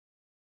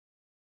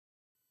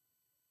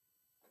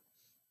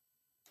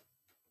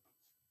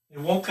It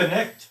won't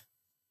connect.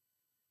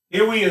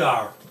 Here we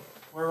are.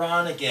 We're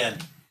on again.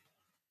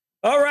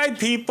 All right,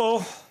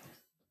 people.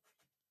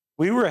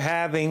 We were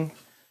having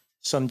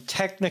some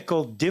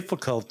technical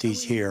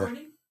difficulties here.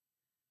 Recording?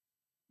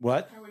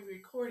 What? Are we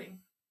recording?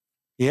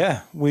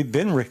 Yeah, we've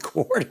been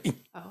recording.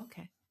 Oh,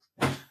 okay.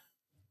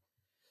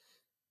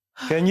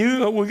 Can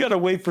you? We got to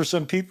wait for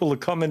some people to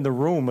come in the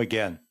room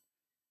again.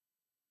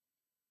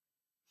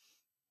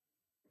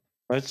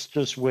 Let's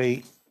just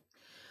wait.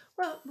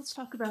 Well, let's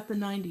talk about the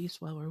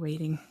 90s while we're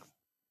waiting.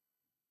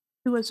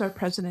 Who was our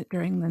president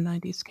during the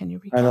 90s? Can you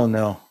recall? I don't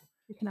know.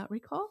 You cannot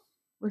recall?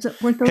 Weren't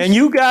those? Can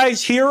you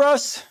guys hear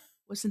us?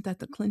 Wasn't that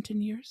the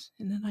Clinton years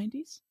in the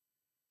 90s?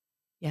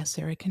 Yes,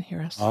 Sarah can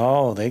hear us.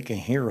 Oh, they can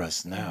hear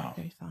us now.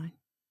 Very fine.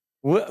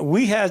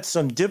 We had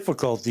some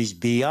difficulties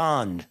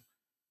beyond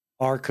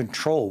our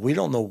control. We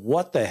don't know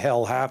what the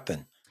hell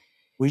happened.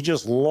 We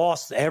just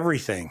lost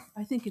everything.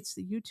 I think it's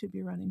the YouTube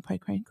you're running,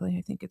 quite frankly.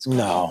 I think it's...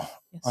 No,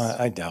 yes,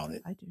 I doubt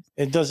it. I do.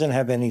 It doesn't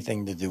have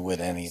anything to do with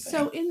anything.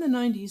 So in the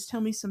 90s, tell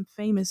me some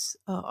famous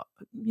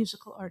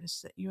musical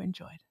artists that you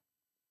enjoyed.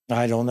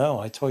 I don't know.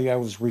 I told you I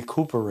was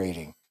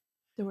recuperating.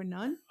 There were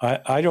none?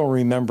 I don't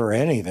remember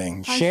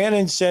anything.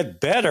 Shannon said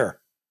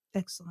better.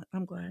 Excellent.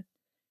 I'm glad.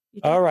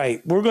 All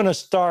right. We're going to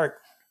start.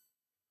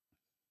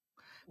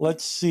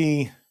 Let's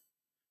see.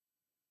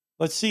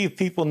 Let's see if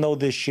people know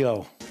this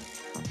show.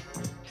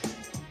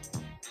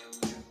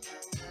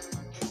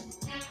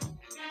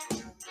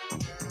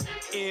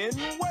 In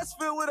West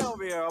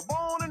Philadelphia,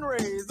 born and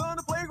raised on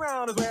the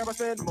playground is where I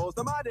spent most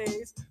of my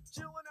days.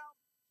 Chilling out.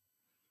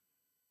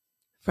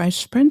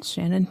 Fresh Prince,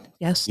 Shannon.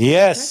 Yes.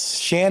 Yes,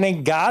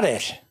 Shannon got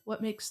it.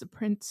 What makes the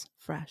prince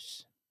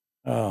fresh?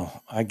 Oh,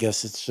 I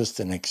guess it's just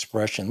an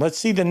expression. Let's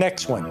see the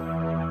next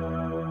one.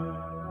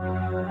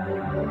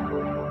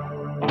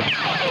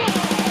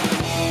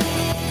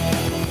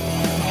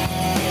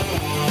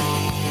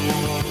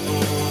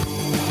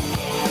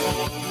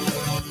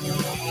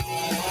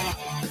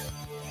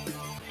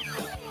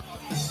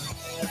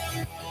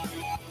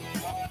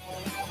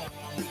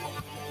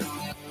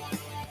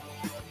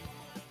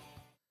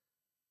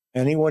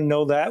 Anyone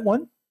know that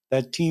one?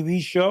 That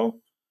TV show?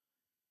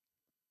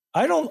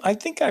 I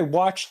think I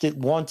watched it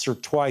once or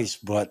twice,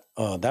 but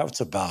that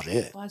was about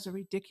it. Well, that's a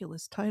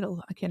ridiculous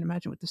title. I can't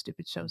imagine what the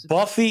stupid show's about.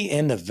 Buffy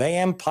and the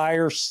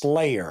Vampire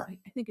Slayer.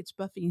 I think it's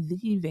Buffy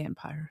the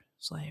Vampire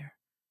Slayer.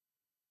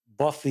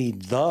 Buffy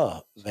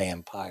the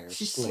Vampire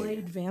She Slayer.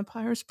 slayed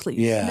vampires, please.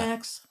 Yeah.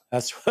 Max.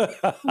 That's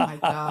Oh my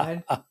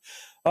God.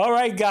 All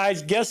right,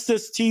 guys, guess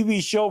this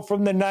TV show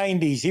from the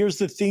 90s. Here's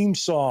the theme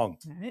song.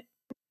 All right.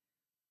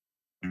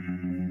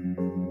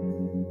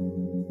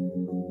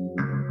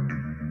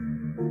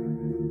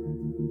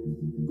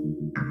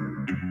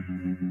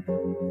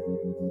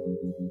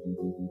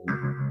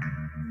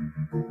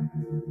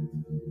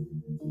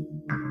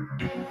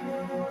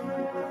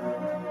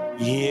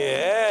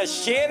 Yeah,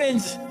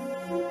 Shannon's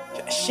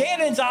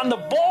on the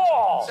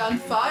ball. It's on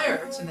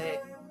fire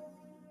tonight.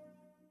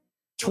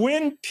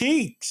 Twin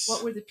Peaks.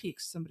 What were the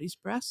peaks? Somebody's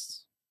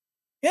breasts?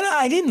 You know,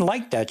 I didn't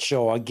like that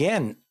show.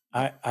 Again,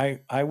 I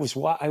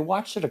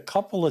watched it a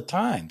couple of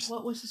times.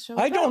 What was the show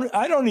about?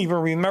 I don't even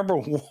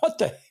remember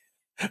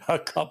a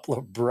couple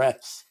of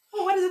breaths.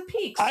 Well, what are the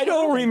peaks? I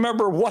don't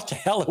remember what the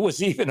hell it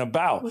was even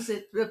about. Was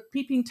it the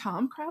Peeping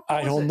Tom crap?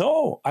 I don't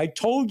know. I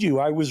told you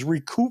I was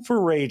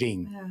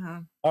recuperating.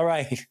 Uh-huh. All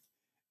right.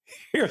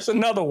 Here's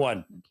another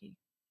one. Okay.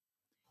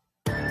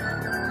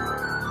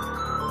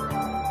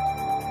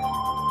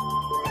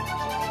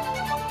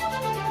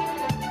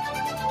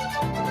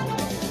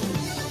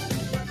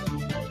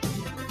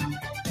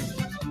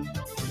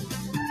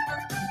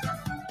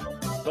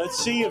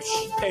 Let's see if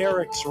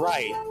Eric's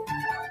right.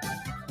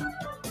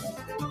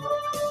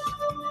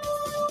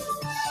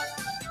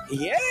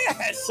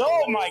 Yes!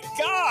 Oh my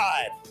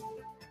God!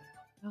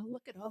 Oh,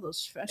 look at all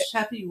those fresh,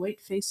 happy,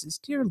 white faces.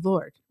 Dear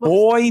Lord.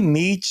 Boy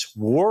Meets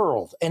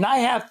World. And I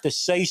have to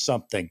say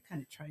something.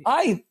 Kind of trite.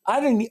 I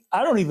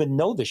don't even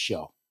know the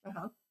show.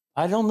 Uh-huh.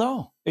 I don't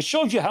know. It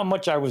shows you how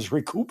much I was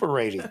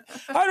recuperating.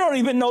 I don't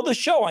even know the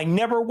show. I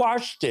never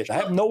watched it. I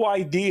have no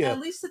idea. At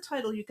least the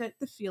title, you get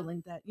the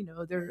feeling that,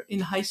 they're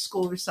in high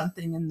school or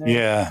something and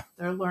they're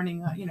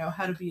learning,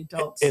 how to be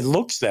adults. It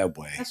looks that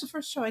way. That's the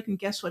first show I can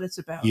guess what it's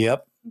about.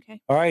 Yep. Okay.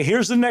 All right,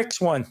 here's the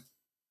next one.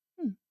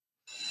 When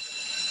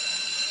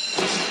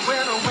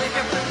I wake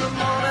up in the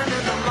morning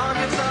and the alarm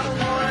gets out of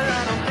warning,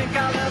 I don't think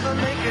I'll ever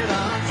make it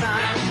on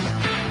time.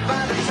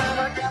 By the time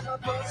I got my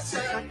books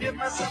and I give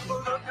myself a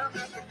look, I'm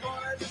at the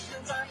corner just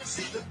in time to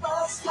see the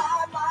bus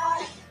fly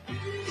by.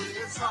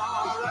 It's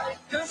alright,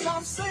 'cause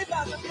I'm safe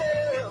at the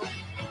mail.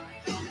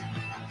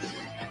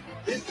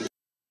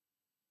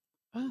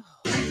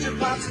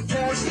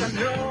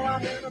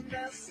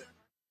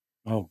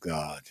 Oh,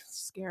 God.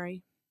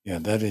 Scary. Yeah,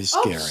 that is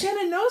scary. Oh,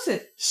 Shannon knows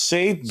it.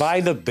 Saved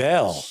by the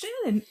Bell.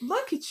 Shannon,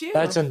 look at you.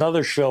 That's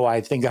another show I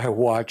think I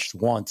watched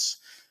once.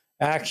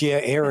 Actually,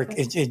 Eric,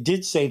 it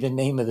did say the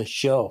name of the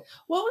show.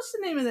 What was the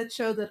name of that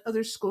show, that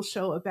other school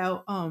show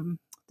about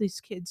these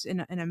kids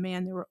and a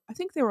man? I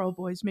think they were all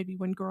boys, maybe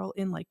one girl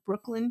in like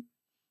Brooklyn.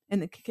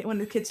 And when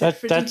the kids had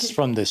That's Frigidaire-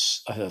 from the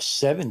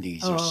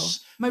 70s. Oh,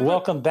 my bro-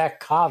 Welcome Back,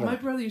 Cotter. My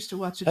brother used to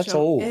watch the That's show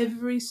old.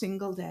 every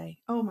single day.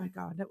 Oh my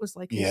God, that was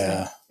like his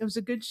Yeah. thing. It was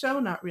a good show,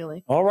 not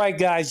really. All right,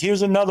 guys,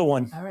 here's another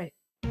one. All right.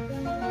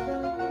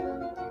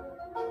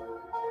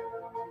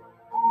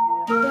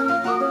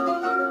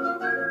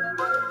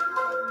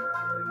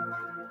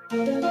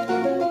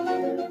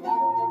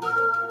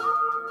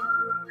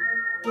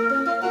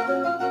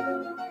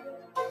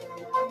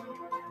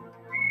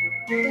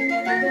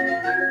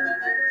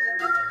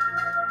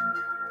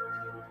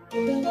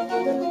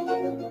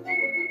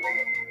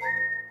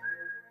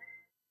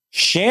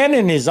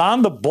 Shannon is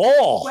on the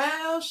ball.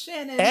 Wow,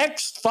 Shannon.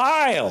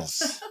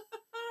 X-Files.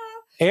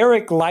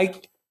 Eric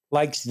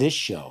likes this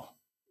show.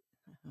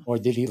 Or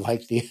did he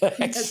like the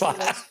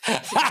X-Files?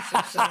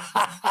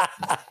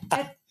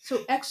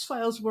 So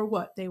X-Files were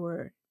what? They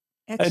were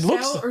It X'd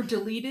looks- out or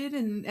deleted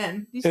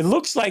and these It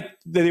looks like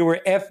they were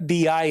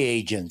FBI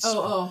agents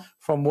Oh.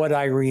 from what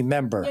I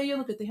remember. Yeah, you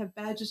look at they have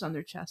badges on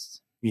their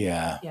chests.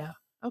 Yeah. Yeah.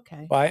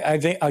 Okay. Well, I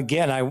think,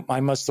 again, I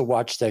must have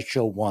watched that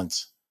show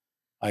once,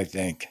 I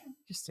think.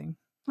 Interesting.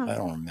 I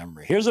don't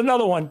remember. Here's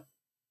another one.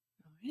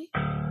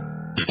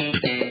 Alrighty.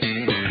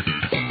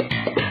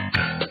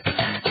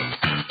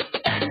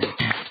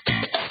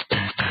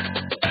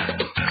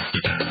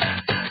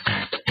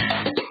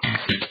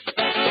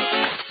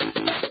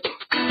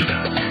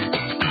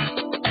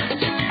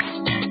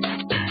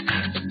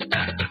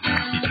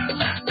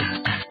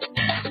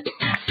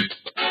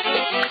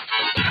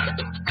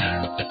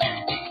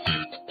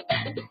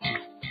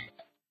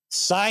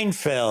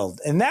 Seinfeld.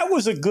 And that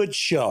was a good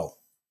show.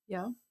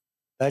 Yeah.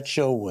 That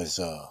show was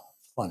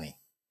funny.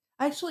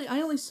 Actually, I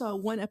only saw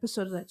one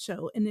episode of that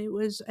show, and it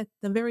was at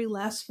the very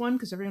last one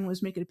because everyone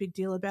was making a big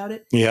deal about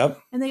it.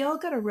 Yep. And they all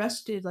got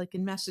arrested, like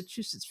in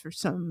Massachusetts, for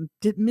some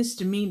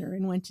misdemeanor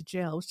and went to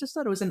jail. I just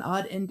thought it was an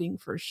odd ending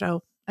for a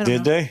show. I don't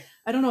know. they?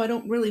 I don't know. I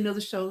don't really know the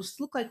shows.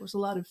 Looked like it was a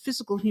lot of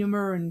physical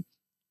humor and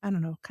I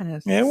don't know, kind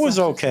of. It was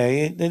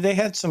okay. They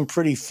had some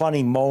pretty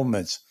funny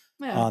moments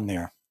Yeah, on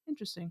there.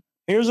 interesting.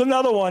 Here's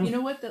another one. You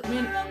know what? I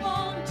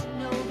want to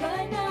know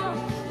right now,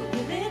 what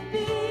will it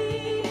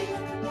be?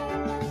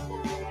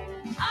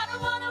 I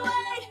don't want to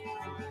wait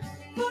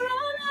for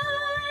our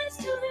lives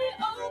to be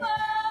over.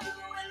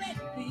 Will it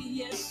be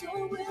yes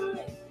or will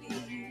it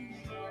be?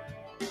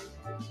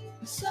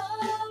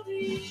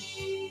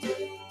 Sorry.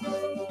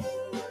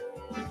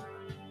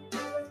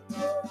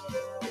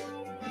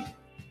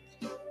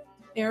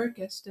 Eric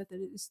guessed that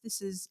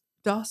this is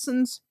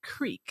Dawson's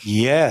Creek.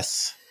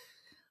 Yes.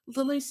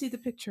 Let me see the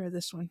picture of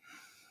this one.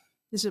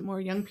 Is it more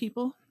young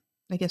people?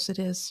 I guess it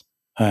is.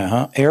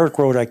 Eric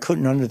wrote, I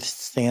couldn't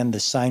understand the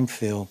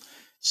Seinfeld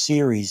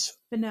series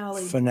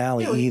Finale.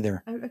 finale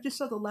either. I just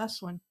saw the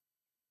last one.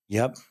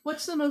 Yep.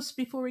 What's the most,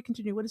 before we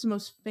continue, what is the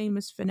most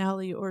famous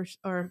finale or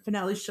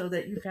finale show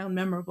that you found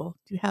memorable?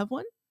 Do you have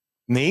one?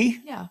 Me?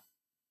 Yeah.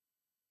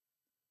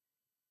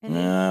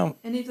 No.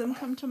 Any of them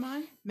come to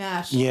mind?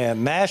 MASH. Yeah,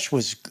 MASH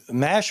was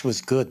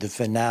good, the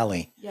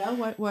finale. Yeah,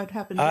 what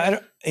happened?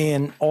 there?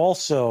 And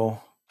also,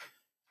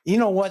 you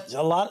know what?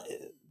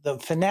 The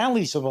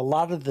finales of a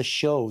lot of the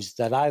shows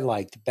that I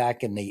liked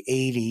back in the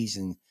 80s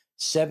and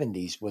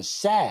 70s was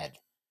sad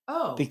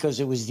Oh, because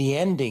it was the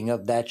ending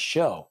of that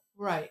show.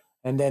 right.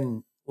 And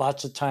then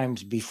lots of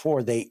times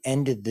before they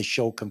ended the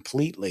show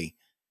completely,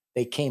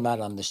 they came out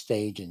on the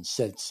stage and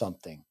said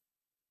something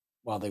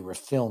while they were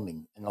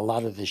filming. And a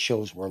lot of the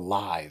shows were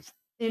live,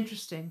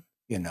 Interesting.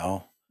 you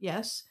know?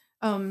 Yes.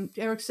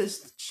 Eric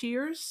says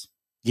Cheers.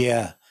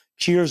 Yeah.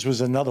 Cheers was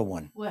another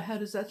one. How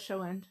does that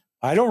show end?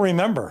 I don't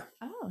remember.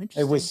 Oh,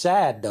 interesting. It was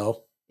sad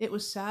though. It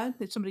was sad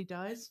that somebody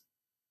dies.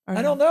 Or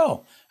I no? don't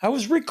know. I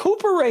was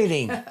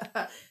recuperating.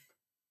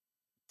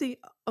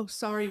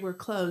 Sorry, we're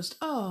closed.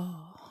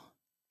 Oh,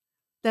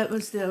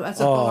 that's a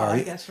bar,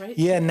 I guess, right?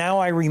 Yeah, now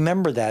I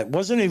remember that.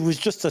 It was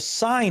just a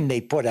sign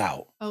they put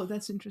out, Oh,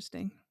 that's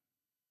interesting.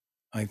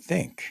 I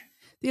think.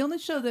 The only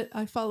show that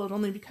I followed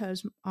only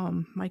because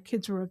my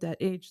kids were of that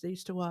age, they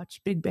used to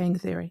watch Big Bang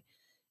Theory,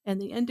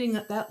 and the ending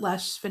of that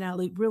last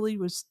finale really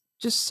was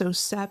just so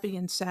sappy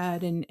and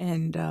sad and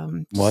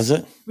Was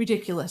it?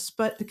 ridiculous.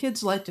 But the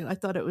kids liked it. I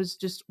thought it was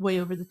just way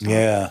over the top.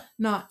 Yeah.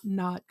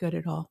 Not good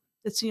at all.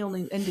 That's the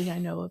only ending I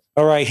know of.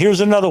 All right, here's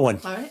another one.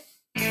 All right.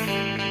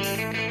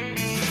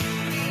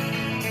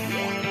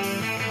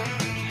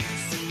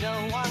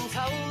 No one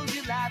told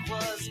you life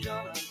was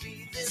gonna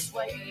be this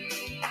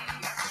way.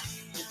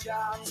 Your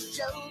job's a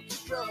joke, you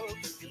broke.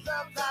 Your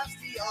love life's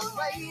the old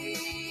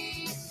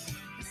way.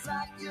 It's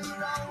like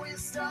you're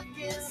always stuck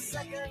in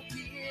second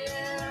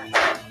gear.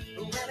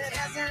 When it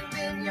hasn't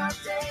been your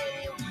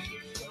day, a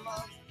week, a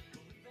month.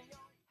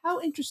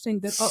 How interesting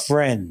that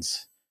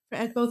Friends.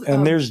 at both.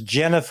 And there's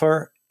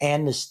Jennifer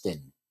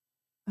Aniston.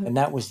 And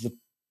that was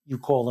you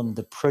call him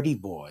the pretty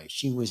boy.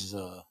 She was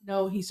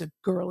no, he's a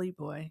girly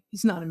boy.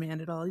 He's not a man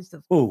at all. He's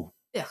the who?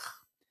 ugh,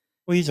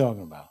 What are you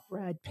talking about?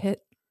 Brad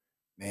Pitt.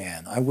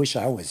 Man, I wish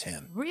I was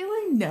him.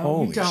 Really? No,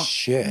 Holy you don't.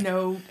 shit.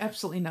 No,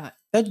 absolutely not.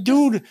 That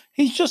dude,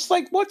 he's just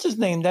like, what's his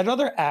name? That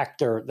other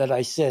actor that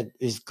I said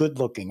is good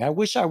looking. I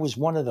wish I was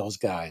one of those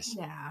guys.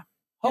 Yeah.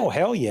 Oh,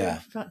 hell yeah.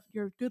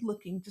 You're good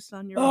looking just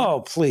on your own.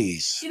 Oh,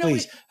 please, You know,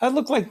 please. I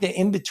look like the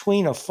in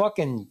between a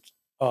fucking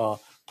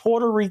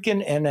Puerto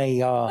Rican and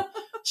a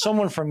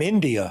someone from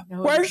India.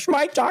 No. Where's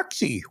my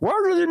taxi?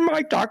 Where is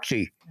my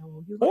taxi?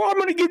 No, you Oh, I'm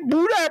gonna get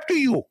booed after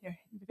you. here,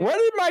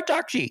 Where is my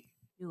taxi?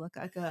 you look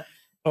like a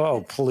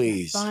Oh,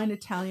 please. fine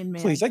Italian man.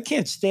 Please, I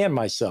can't stand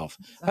myself.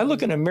 I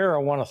look in the mirror, I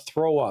want to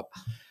throw up.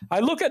 I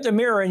look at the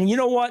mirror, and you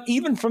know what?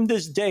 Even from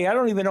this day, I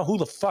don't even know who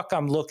the fuck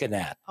I'm looking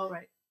at. All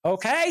right.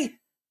 Okay?